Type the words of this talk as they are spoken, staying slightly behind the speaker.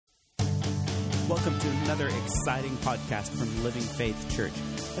Welcome to another exciting podcast from Living Faith Church.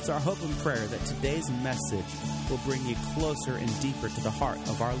 It's our hope and prayer that today's message will bring you closer and deeper to the heart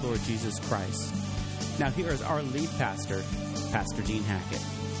of our Lord Jesus Christ. Now here is our lead pastor, Pastor Dean Hackett.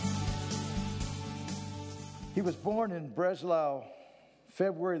 He was born in Breslau,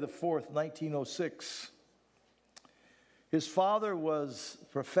 February the 4th, 1906. His father was a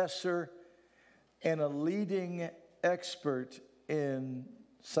professor and a leading expert in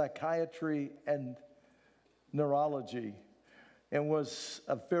psychiatry and neurology, and was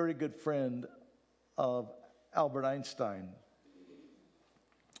a very good friend of Albert Einstein.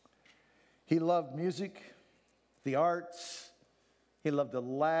 He loved music, the arts. He loved to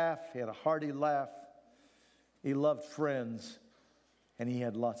laugh. He had a hearty laugh. He loved friends, and he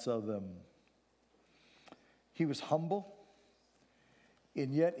had lots of them. He was humble,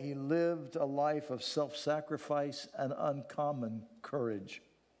 and yet he lived a life of self-sacrifice and uncommon courage.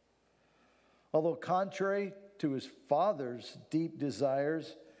 Although contrary to his father's deep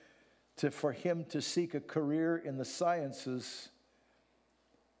desires for him to seek a career in the sciences,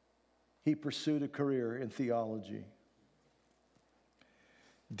 he pursued a career in theology.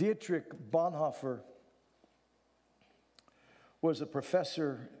 Dietrich Bonhoeffer was a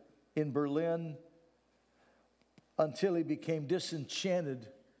professor in Berlin until he became disenchanted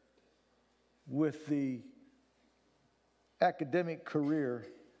with the academic career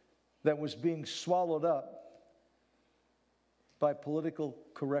that was being swallowed up by political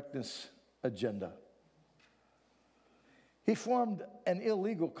correctness agenda. He formed an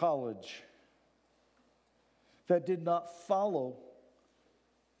illegal college that did not follow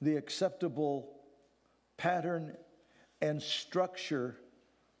the acceptable pattern and structure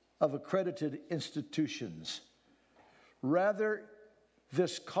of accredited institutions. Rather,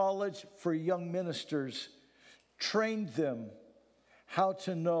 this college for young ministers trained them how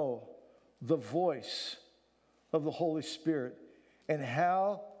to know the voice of the Holy Spirit and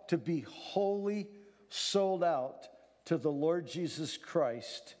how to be wholly sold out to the Lord Jesus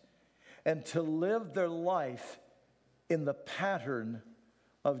Christ and to live their life in the pattern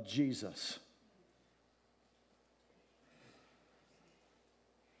of Jesus.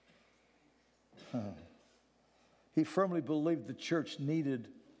 He firmly believed the church needed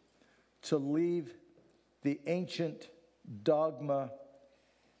to leave the ancient dogma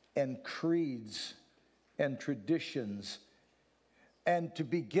and creeds and traditions and to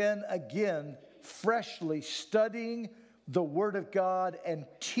begin again freshly studying the Word of God and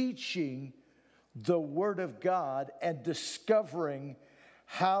teaching the Word of God and discovering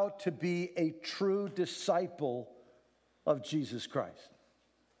how to be a true disciple of Jesus Christ.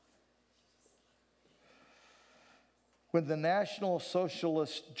 When the National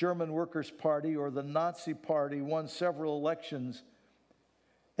Socialist German Workers' Party or the Nazi Party won several elections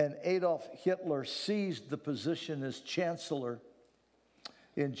and Adolf Hitler seized the position as chancellor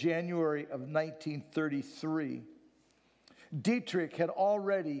in January of 1933, Dietrich had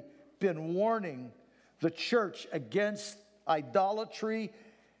already been warning the church against idolatry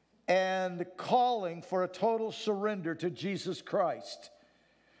and calling for a total surrender to Jesus Christ.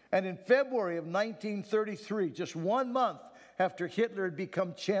 And in February of 1933, just 1 month after Hitler had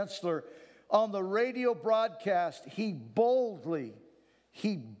become chancellor, on the radio broadcast, he boldly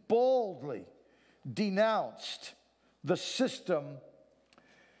denounced the system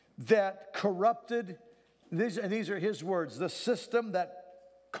that corrupted, these are his words, the system that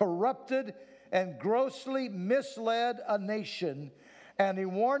corrupted and grossly misled a nation. And he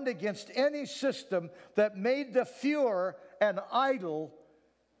warned against any system that made the Fuhrer an idol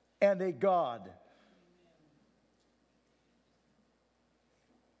and a god.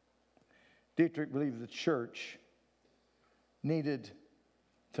 Dietrich believed the church needed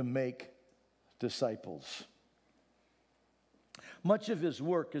to make disciples. Much of his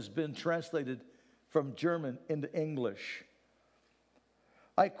work has been translated from German into English.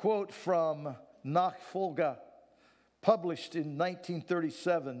 I quote from Nachfolge, published in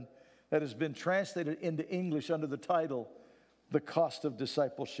 1937, that has been translated into English under the title, The Cost of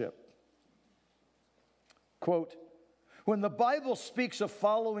Discipleship. Quote, when the Bible speaks of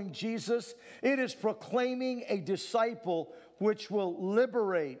following Jesus, it is proclaiming a disciple which will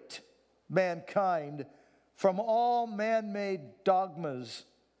liberate mankind from all man-made dogmas,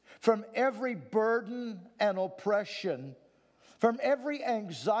 from every burden and oppression, from every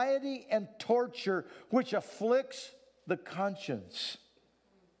anxiety and torture which afflicts the conscience.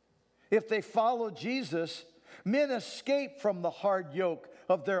 If they follow Jesus, men escape from the hard yoke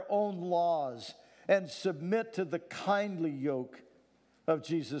of their own laws and submit to the kindly yoke of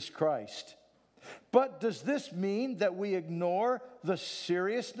Jesus Christ. But does this mean that we ignore the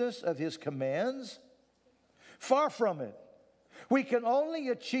seriousness of his commands? Far from it. We can only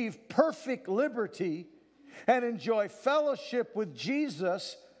achieve perfect liberty and enjoy fellowship with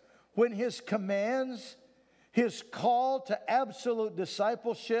Jesus when his commands, his call to absolute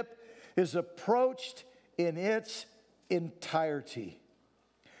discipleship is approached in its entirety.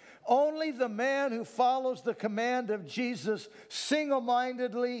 Only the man who follows the command of Jesus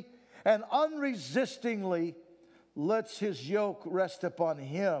single-mindedly and unresistingly lets his yoke rest upon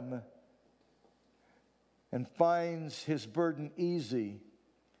him and finds his burden easy,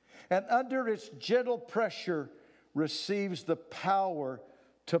 and under its gentle pressure receives the power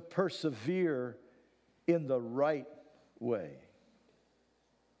to persevere in the right way.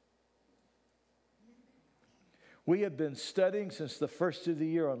 We have been studying since the first of the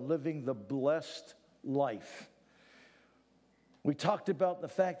year on living the blessed life. We talked about the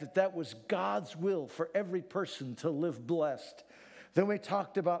fact that that was God's will for every person to live blessed. Then we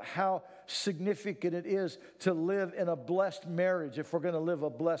talked about how significant it is to live in a blessed marriage if we're going to live a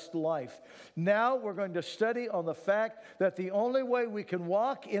blessed life. Now we're going to study on the fact that the only way we can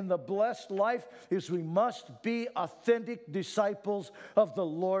walk in the blessed life is we must be authentic disciples of the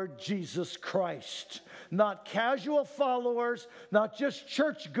Lord Jesus Christ. Not casual followers, not just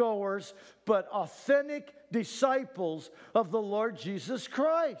churchgoers, but authentic disciples of the Lord Jesus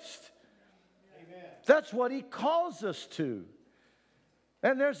Christ. Amen. That's what he calls us to.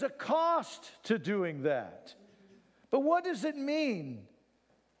 And there's a cost to doing that. But what does it mean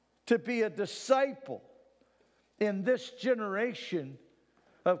to be a disciple in this generation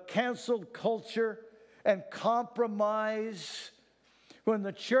of canceled culture and compromise, when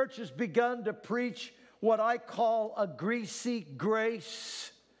the church has begun to preach what I call a greasy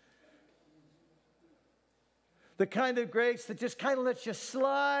grace? The kind of grace that just kind of lets you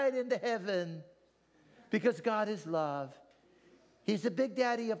slide into heaven because God is love. He's the big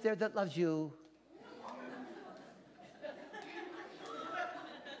daddy up there that loves you.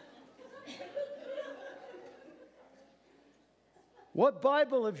 What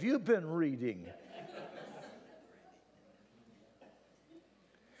Bible have you been reading?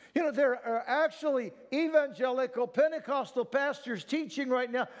 You know, there are actually evangelical Pentecostal pastors teaching right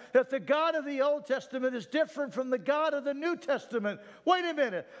now that the God of the Old Testament is different from the God of the New Testament. Wait a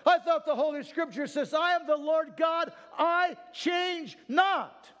minute. I thought the Holy Scripture says, I am the Lord God, I change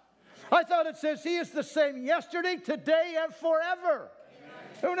not. I thought it says he is the same yesterday, today, and forever.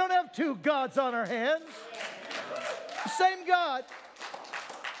 Amen. We don't have two gods on our hands. The same God.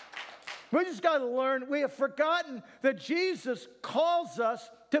 We just got to learn. We have forgotten that Jesus calls us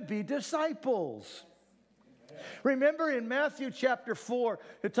to be disciples. Remember in Matthew chapter 4,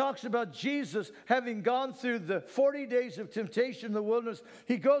 it talks about Jesus having gone through the 40 days of temptation in the wilderness.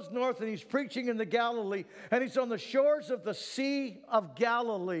 He goes north and he's preaching in the Galilee, and he's on the shores of the Sea of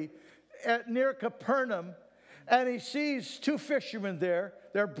Galilee near Capernaum, and he sees two fishermen there.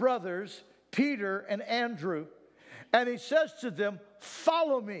 They're brothers, Peter and Andrew, and he says to them,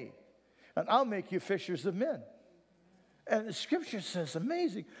 "Follow me, and I'll make you fishers of men." And the Scripture says,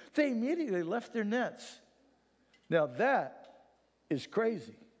 amazing, they immediately left their nets. Now that is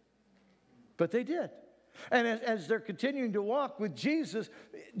crazy, but they did. And as they're continuing to walk with Jesus,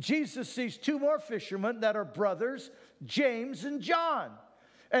 Jesus sees two more fishermen that are brothers, James and John.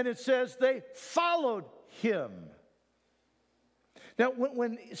 And it says they followed him. Now,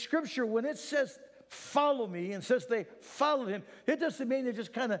 when Scripture, when it says follow me and says they followed him, it doesn't mean they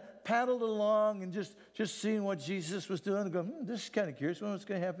just kind of paddled along and just seeing what Jesus was doing and go, this is kind of curious, what's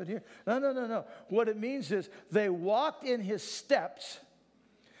going to happen here? No. What it means is they walked in his steps.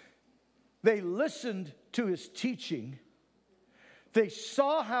 They listened to his teaching. They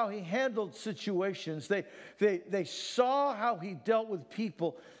saw how he handled situations. They saw how he dealt with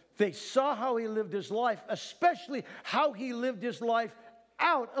people. They saw how he lived his life, especially how he lived his life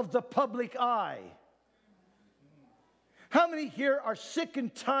out of the public eye. How many here are sick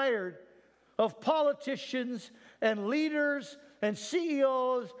and tired of politicians and leaders and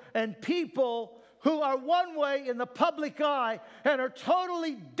CEOs and people who are one way in the public eye and are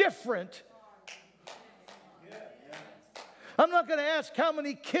totally different? I'm not going to ask how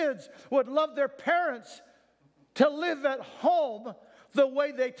many kids would love their parents to live at home the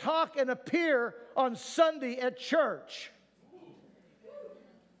way they talk and appear on Sunday at church.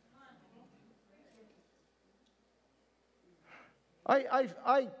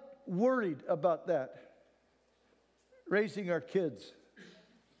 I worried about that, raising our kids.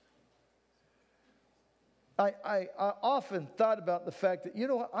 I often thought about the fact that, you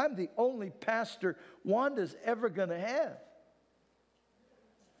know what, I'm the only pastor Wanda's ever going to have.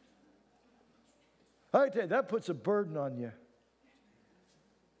 I tell you, that puts a burden on you.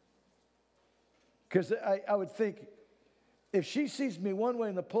 Because I would think, if she sees me one way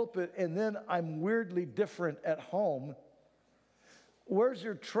in the pulpit and then I'm weirdly different at home, where's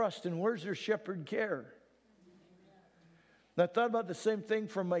her trust and where's her shepherd care? And I thought about the same thing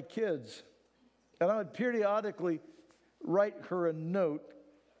for my kids. And I would periodically write her a note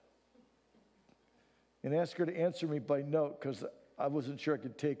and ask her to answer me by note because I wasn't sure I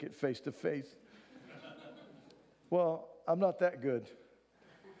could take it face to face. Well, I'm not that good.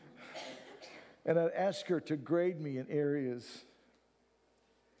 And I'd ask her to grade me in areas.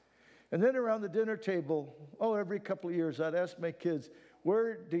 And then around the dinner table, every couple of years, I'd ask my kids,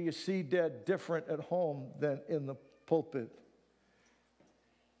 where do you see Dad different at home than in the pulpit?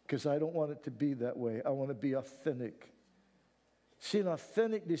 Because I don't want it to be that way. I want to be authentic. See, an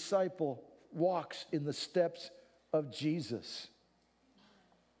authentic disciple walks in the steps of Jesus.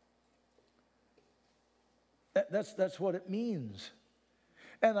 That's what it means.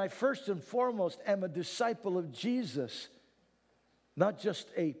 And I first and foremost am a disciple of Jesus, not just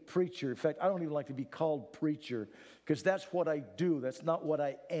a preacher. In fact, I don't even like to be called preacher because that's what I do. That's not what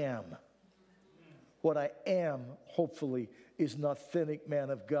I am. What I am, hopefully, is an authentic man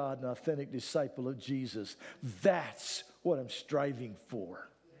of God, an authentic disciple of Jesus. That's what I'm striving for.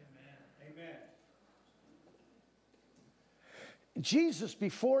 Amen. Jesus,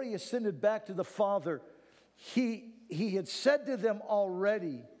 before he ascended back to the Father, he had said to them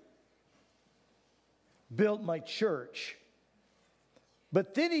already, build my church.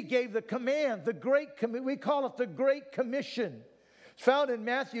 But then he gave the command, we call it the Great Commission. It's found in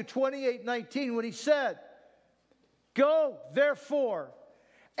Matthew 28:19 when he said, go therefore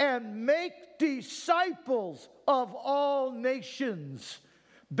and make disciples of all nations,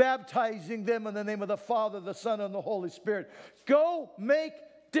 baptizing them in the name of the Father, the Son, and the Holy Spirit. Go make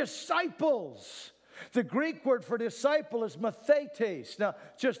disciples. The Greek word for disciple is mathetes. Now,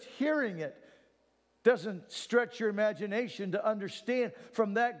 just hearing it doesn't stretch your imagination to understand.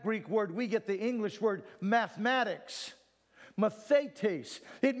 From that Greek word, we get the English word mathematics. Mathetes.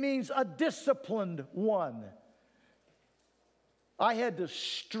 It means a disciplined one. I had to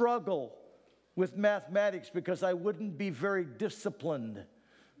struggle with mathematics because I wouldn't be very disciplined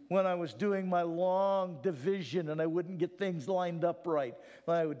when I was doing my long division and I wouldn't get things lined up right.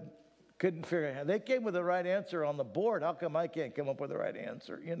 Couldn't figure it out. They came with the right answer on the board. How come I can't come up with the right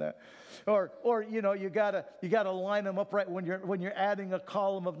answer? Or you gotta line them up right when you're adding a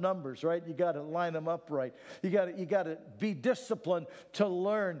column of numbers, right? You gotta line them up right. You gotta be disciplined to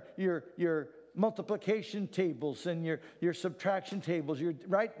learn your multiplication tables and your subtraction tables. You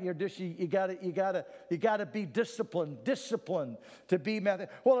gotta be disciplined to be math.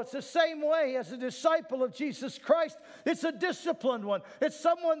 Well, it's the same way as a disciple of Jesus Christ. It's a disciplined one. It's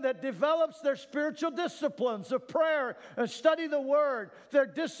someone that develops their spiritual disciplines of prayer and study the Word. Their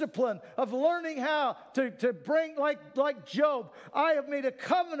discipline of learning how to bring, like Job, I have made a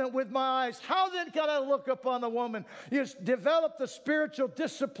covenant with my eyes. How then can I look upon a woman? You develop the spiritual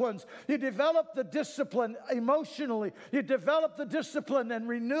disciplines. You develop the discipline emotionally. You develop the discipline and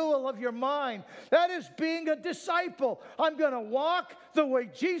renewal of your mind. That is being a disciple. I'm going to walk the way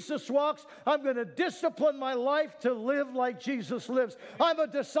Jesus walks. I'm going to discipline my life to live like Jesus lives. I'm a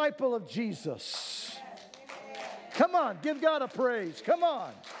disciple of Jesus. Come on, give God a praise. Come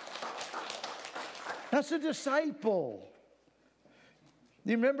on. That's a disciple.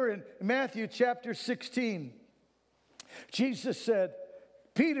 You remember in Matthew chapter 16, Jesus said,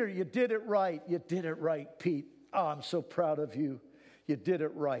 Peter, you did it right. You did it right, Pete. Oh, I'm so proud of you. You did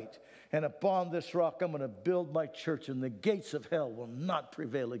it right. And upon this rock, I'm going to build my church, and the gates of hell will not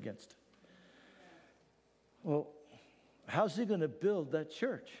prevail against it. Well, how's he going to build that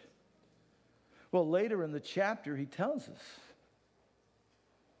church? Well, later in the chapter, he tells us,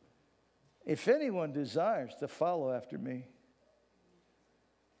 if anyone desires to follow after me,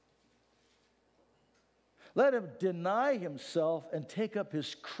 let him deny himself and take up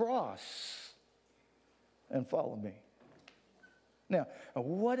his cross and follow me. Now,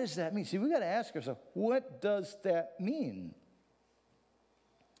 what does that mean? See, we've got to ask ourselves, what does that mean?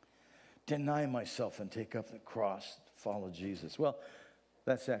 Deny myself and take up the cross, follow Jesus. Well,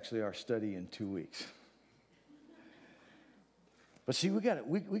 that's actually our study in 2 weeks. But see, we got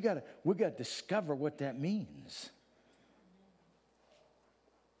to discover what that means.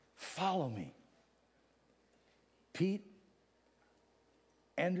 Follow me. Pete,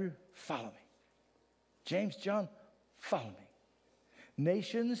 Andrew, follow me. James, John, follow me.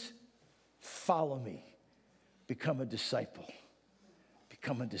 Nations, follow me. Become a disciple.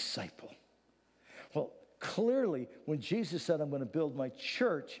 Become a disciple. Well, clearly, when Jesus said, I'm going to build my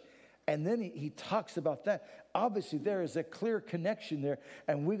church, And then he talks about that. Obviously, there is a clear connection there,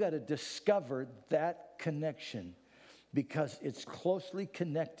 and we got to discover that connection because it's closely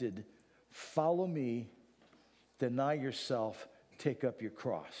connected. Follow me, deny yourself, take up your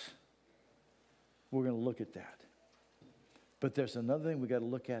cross. We're going to look at that. But there's another thing we got to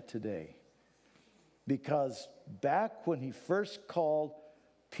look at today. Because back when he first called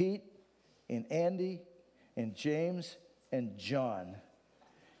Pete and Andy and James and John,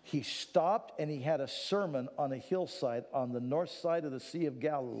 he stopped and he had a sermon on a hillside on the north side of the Sea of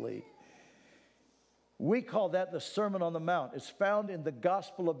Galilee. We call that the Sermon on the Mount. It's found in the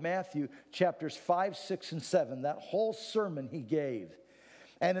Gospel of Matthew, chapters 5, 6, and 7. That whole sermon he gave.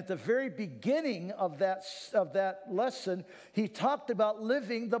 And at the very beginning of that lesson, he talked about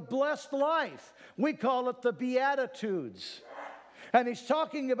living the blessed life. We call it the Beatitudes. And he's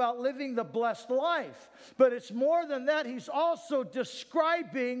talking about living the blessed life. But it's more than that. He's also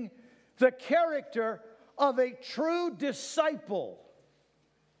describing the character of a true disciple.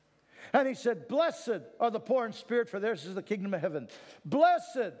 And he said, blessed are the poor in spirit, for theirs is the kingdom of heaven.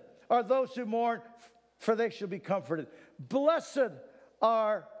 Blessed are those who mourn, for they shall be comforted. Blessed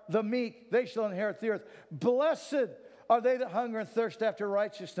are the meek, they shall inherit the earth. Blessed are they that hunger and thirst after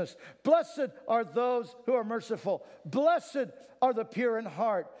righteousness. Blessed are those who are merciful. Blessed are the pure in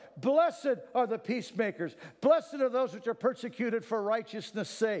heart. Blessed are the peacemakers. Blessed are those which are persecuted for righteousness'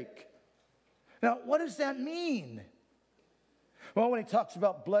 sake. Now, what does that mean? Well, when he talks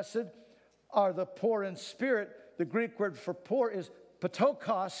about blessed are the poor in spirit, the Greek word for poor is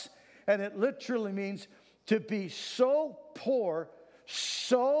patokos, and it literally means to be so poor,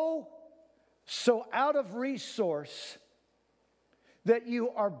 so out of resource that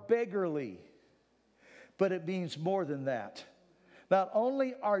you are beggarly. But it means more than that. Not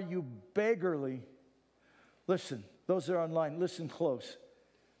only are you beggarly, listen, those that are online, listen close.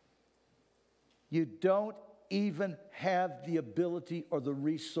 You don't even have the ability or the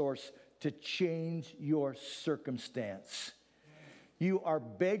resource to change your circumstance. You are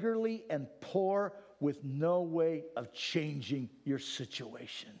beggarly and poor with no way of changing your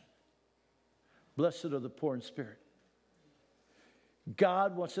situation. Blessed are the poor in spirit.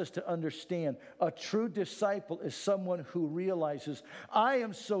 God wants us to understand a true disciple is someone who realizes, I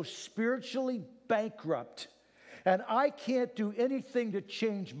am so spiritually bankrupt and I can't do anything to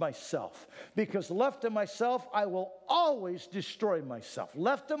change myself, because left to myself, I will always destroy myself.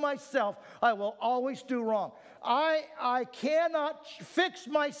 Left to myself, I will always do wrong. I cannot fix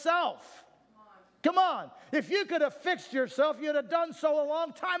myself. Come on. If you could have fixed yourself, you'd have done so a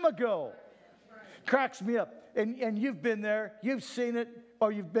long time ago. Cracks me up. And you've been there. You've seen it.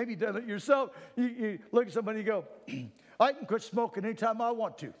 Or you've maybe done it yourself. You look at somebody and you go, I can quit smoking anytime I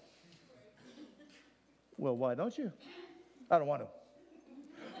want to. Well, why don't you? I don't want to.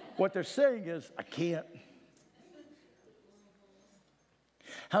 What they're saying is, I can't.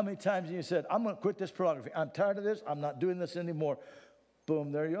 How many times have you said, I'm going to quit this pornography. I'm tired of this. I'm not doing this anymore.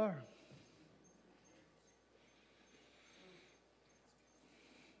 Boom, there you are.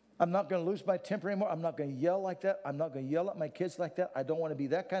 I'm not going to lose my temper anymore. I'm not going to yell like that. I'm not going to yell at my kids like that. I don't want to be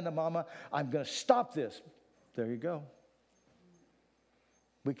that kind of mama. I'm going to stop this. There you go.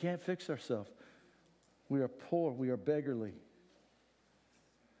 We can't fix ourselves. We are poor. We are beggarly.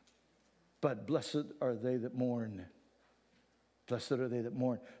 But blessed are they that mourn. Blessed are they that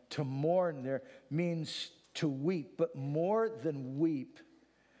mourn. To mourn there means to weep, but more than weep.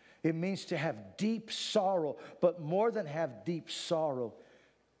 It means to have deep sorrow, but more than have deep sorrow,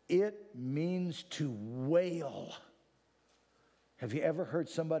 it means to wail. Have you ever heard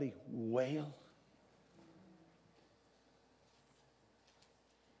somebody wail?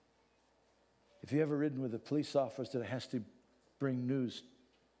 Have you ever ridden with a police officer that has to bring news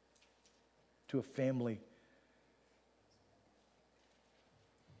to a family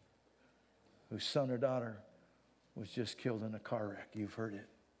whose son or daughter was just killed in a car wreck? You've heard it.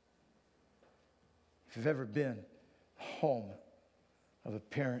 If you've ever been home of a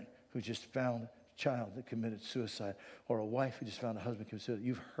parent who just found a child that committed suicide, or a wife who just found a husband committed suicide,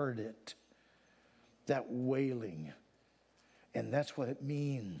 you've heard it. That wailing. And that's what it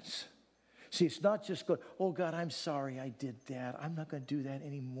means. See, it's not just going, oh, God, I'm sorry I did that. I'm not going to do that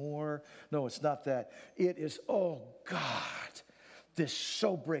anymore. No, it's not that. It is, oh, God, this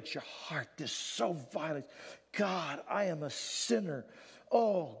so breaks your heart. This so violates. God, I am a sinner.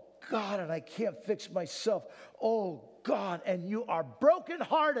 Oh, God, and I can't fix myself. Oh, God, and you are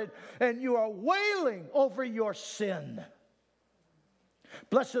brokenhearted and you are wailing over your sin.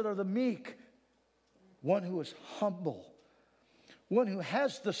 Blessed are the meek, one who is humble, one who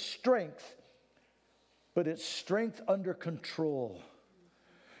has the strength, but it's strength under control.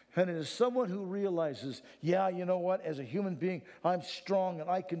 And it is someone who realizes, yeah, you know what? As a human being, I'm strong and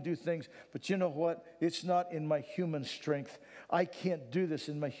I can do things. But you know what? It's not in my human strength. I can't do this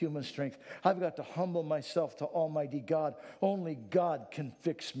in my human strength. I've got to humble myself to Almighty God. Only God can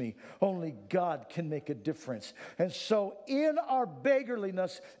fix me. Only God can make a difference. And so in our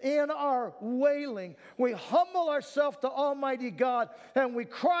beggarliness, in our wailing, we humble ourselves to Almighty God and we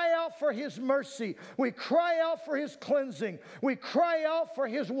cry out for His mercy. We cry out for His cleansing. We cry out for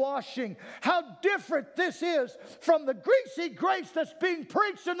His washing. How different this is from the greasy grace that's being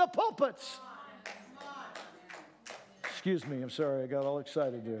preached in the pulpits. Excuse me, I'm sorry, I got all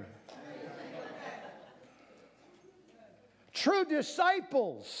excited there. True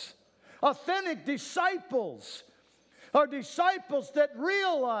disciples, authentic disciples, are disciples that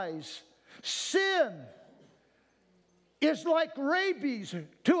realize sin is like rabies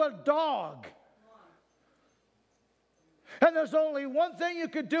to a dog. And there's only one thing you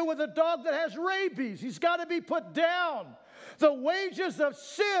could do with a dog that has rabies. He's got to be put down. The wages of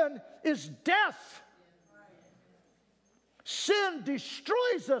sin is death. Sin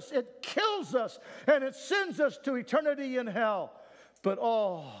destroys us, it kills us, and it sends us to eternity in hell. But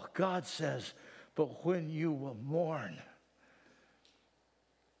God says, but when you will mourn,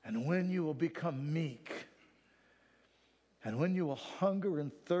 and when you will become meek, and when you will hunger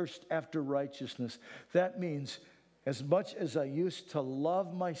and thirst after righteousness, that means as much as I used to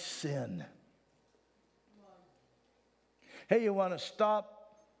love my sin. Hey, you want to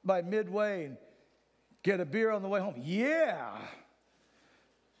stop by Midway and get a beer on the way home? Yeah.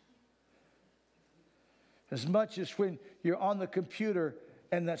 As much as when you're on the computer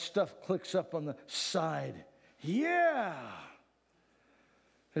and that stuff clicks up on the side. Yeah.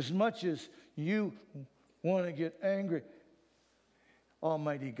 As much as you want to get angry,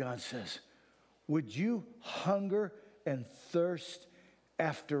 Almighty God says, would you hunger and thirst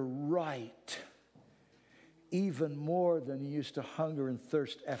after right even more than you used to hunger and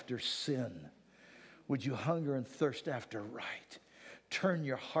thirst after sin? Would you hunger and thirst after right? Turn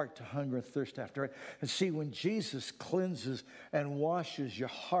your heart to hunger and thirst after right. And see, when Jesus cleanses and washes your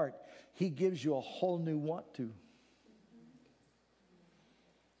heart, He gives you a whole new want to.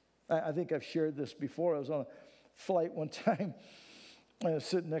 I think I've shared this before. I was on a flight one time. I was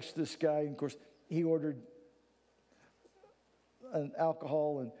sitting next to this guy, and of course, he ordered an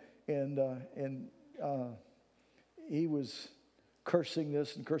alcohol, and he was cursing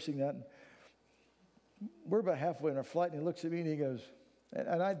this and cursing that. And we're about halfway in our flight, and he looks at me and he goes,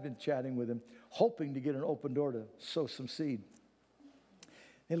 and I'd been chatting with him, hoping to get an open door to sow some seed.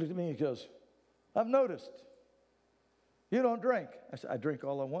 He looked at me and he goes, I've noticed you don't drink. I said, I drink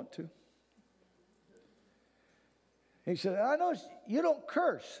all I want to. He said, I noticed you don't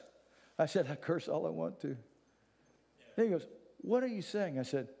curse. I said, I curse all I want to. He goes, what are you saying? I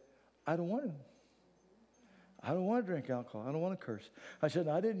said, I don't want to. I don't want to drink alcohol. I don't want to curse. I said,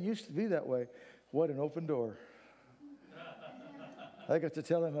 I didn't used to be that way. What an open door. I got to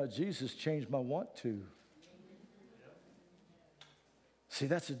tell him how Jesus changed my want to. See,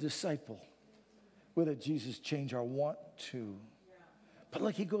 that's a disciple. Will let Jesus change our want to? But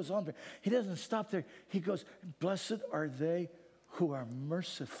look, he goes on. He doesn't stop there. He goes, blessed are they who are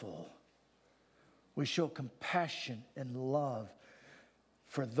merciful. We show compassion and love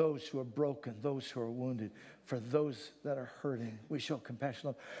for those who are broken, those who are wounded, for those that are hurting. We show compassion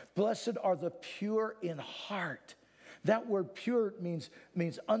and love. Blessed are the pure in heart. That word pure means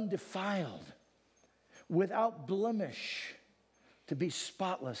undefiled, without blemish, to be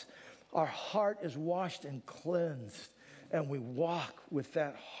spotless. Our heart is washed and cleansed, and we walk with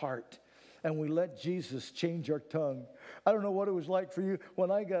that heart, and we let Jesus change our tongue. I don't know what it was like for you.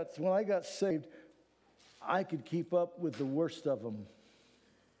 When I got saved, I could keep up with the worst of them.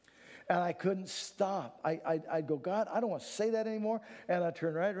 And I couldn't stop. I'd go, God, I don't want to say that anymore. And I'd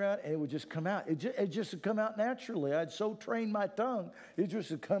turn right around, and it would just come out. It just would come out naturally. I'd so trained my tongue, it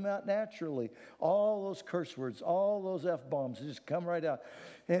just would come out naturally. All those curse words, all those F-bombs, just come right out.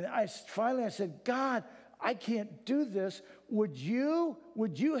 And finally I said, God, I can't do this. Would you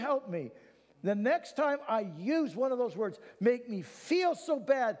help me? The next time I use one of those words, make me feel so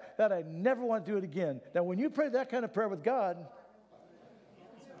bad that I never want to do it again. Now, when you pray that kind of prayer with God,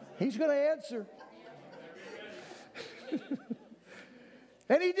 He's going to answer.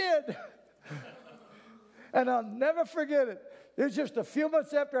 And He did. And I'll never forget it. It was just a few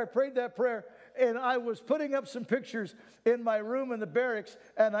months after I prayed that prayer, and I was putting up some pictures in my room in the barracks,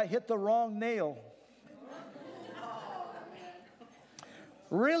 and I hit the wrong nail.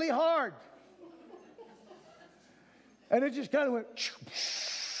 Really hard. And it just kind of went,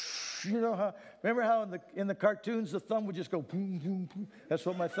 you know how Remember how in the cartoons the thumb would just go boom, boom, boom? That's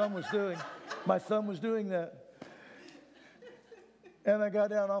what my thumb was doing. My thumb was doing that. And I got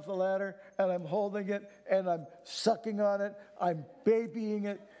down off the ladder, and I'm holding it, and I'm sucking on it. I'm babying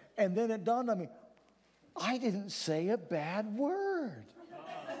it. And then it dawned on me, I didn't say a bad word.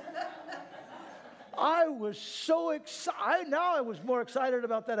 I was so excited. Now I was more excited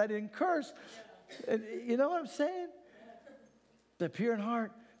about that. I didn't curse. And you know what I'm saying? The pure in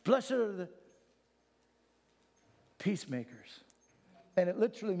heart. Blessed are the peacemakers. And it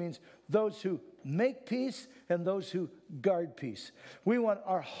literally means those who make peace and those who guard peace. We want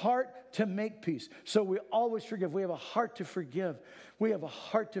our heart to make peace. So we always forgive. We have a heart to forgive. We have a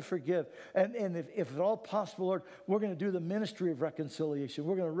heart to forgive. And if at all possible, Lord, we're going to do the ministry of reconciliation.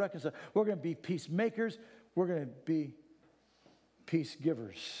 We're going to reconcile. We're going to be peacemakers. We're going to be peace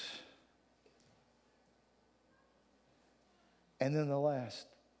givers. And then the last,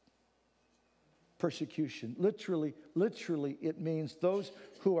 persecution. Literally, it means those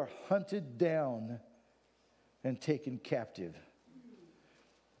who are hunted down and taken captive.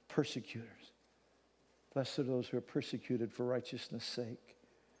 Persecutors. Blessed are those who are persecuted for righteousness' sake.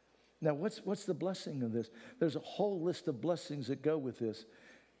 Now, what's the blessing of this? There's a whole list of blessings that go with this.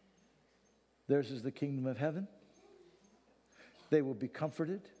 Theirs is the kingdom of heaven. They will be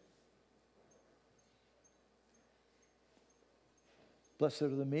comforted. Blessed are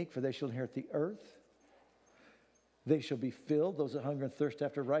the meek, for they shall inherit the earth. They shall be filled. Those that hunger and thirst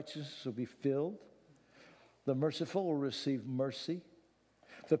after righteousness will be filled. The merciful will receive mercy.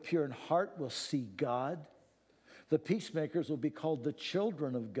 The pure in heart will see God. The peacemakers will be called the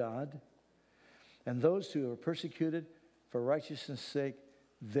children of God. And those who are persecuted for righteousness' sake,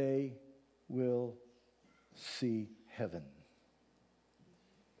 they will see heaven.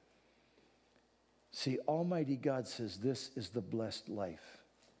 See, Almighty God says this is the blessed life,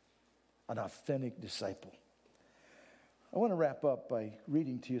 an authentic disciple. I want to wrap up by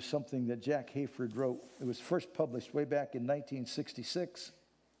reading to you something that Jack Hayford wrote. It was first published way back in 1966.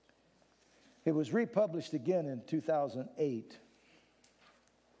 It was republished again in 2008.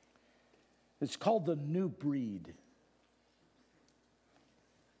 It's called The New Breed.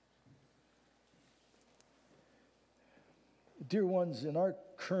 Dear ones, in our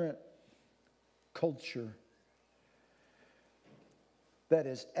current culture that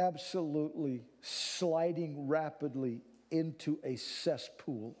is absolutely sliding rapidly into a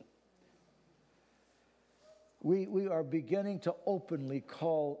cesspool, we are beginning to openly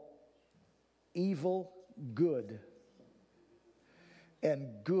call evil good and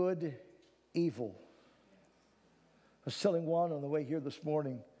good evil. I was telling Juan on the way here this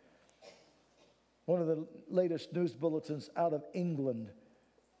morning, one of the latest news bulletins out of England,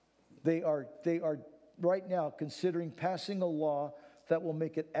 they are right now considering passing a law that will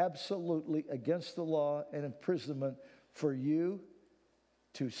make it absolutely against the law and imprisonment for you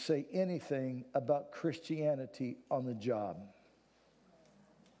to say anything about Christianity on the job.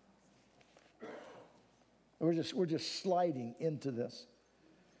 We're just sliding into this.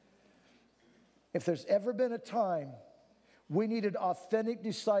 If there's ever been a time we needed authentic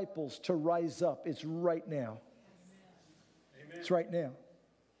disciples to rise up, it's right now. Amen. It's right now.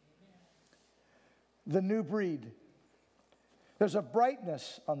 The new breed. There's a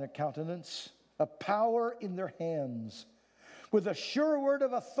brightness on their countenance, a power in their hands. With a sure word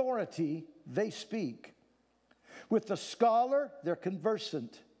of authority, they speak. With the scholar, they're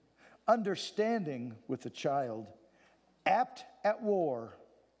conversant, understanding with the child, apt at war,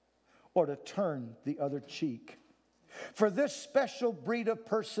 or to turn the other cheek. For this special breed of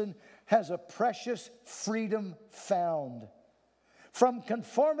person has a precious freedom found. From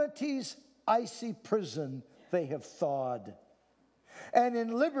conformity's icy prison they have thawed, and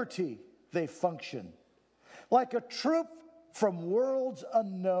in liberty they function. Like a troop from worlds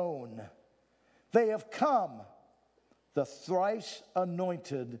unknown, they have come, the thrice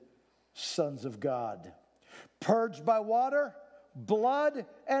anointed sons of God, purged by water, blood,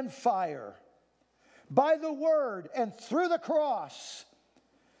 and fire, by the word and through the cross,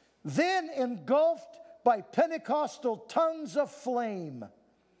 then engulfed by Pentecostal tongues of flame,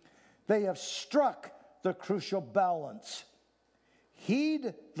 they have struck the crucial balance.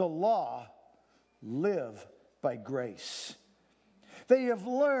 Heed the law, live by grace. They have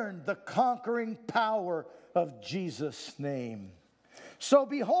learned the conquering power of Jesus' name. So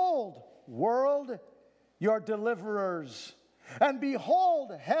behold, world, your deliverers, and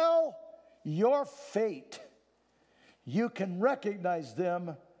behold, hell, your fate. You can recognize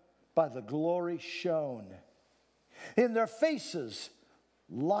them by the glory shown. In their faces,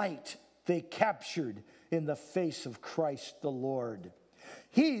 light they captured in the face of Christ the Lord.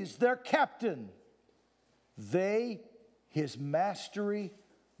 He's their captain. They, his mastery,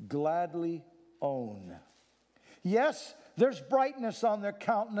 gladly own. Yes, there's brightness on their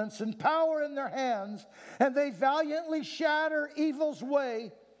countenance and power in their hands, and they valiantly shatter evil's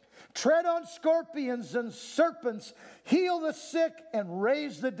way, tread on scorpions and serpents, heal the sick and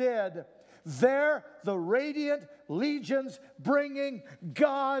raise the dead. There, the radiant legions bringing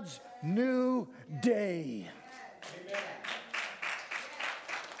God's new day. Amen.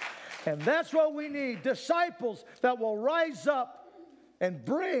 And that's what we need, disciples that will rise up and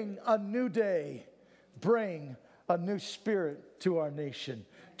bring a new day, bring a new spirit to our nation,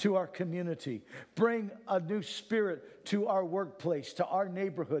 to our community, bring a new spirit to our workplace, to our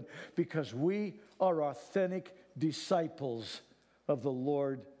neighborhood, because we are authentic disciples of the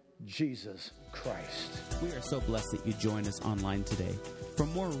Lord Jesus Christ. We are so blessed that you joined us online today. For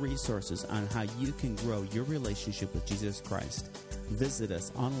more resources on how you can grow your relationship with Jesus Christ, visit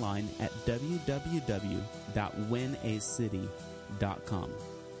us online at www.winacity.com.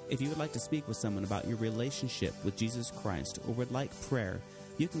 If you would like to speak with someone about your relationship with Jesus Christ or would like prayer,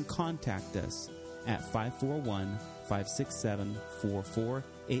 you can contact us at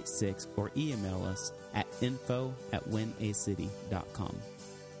 541-567-4486 or email us at info@winacity.com.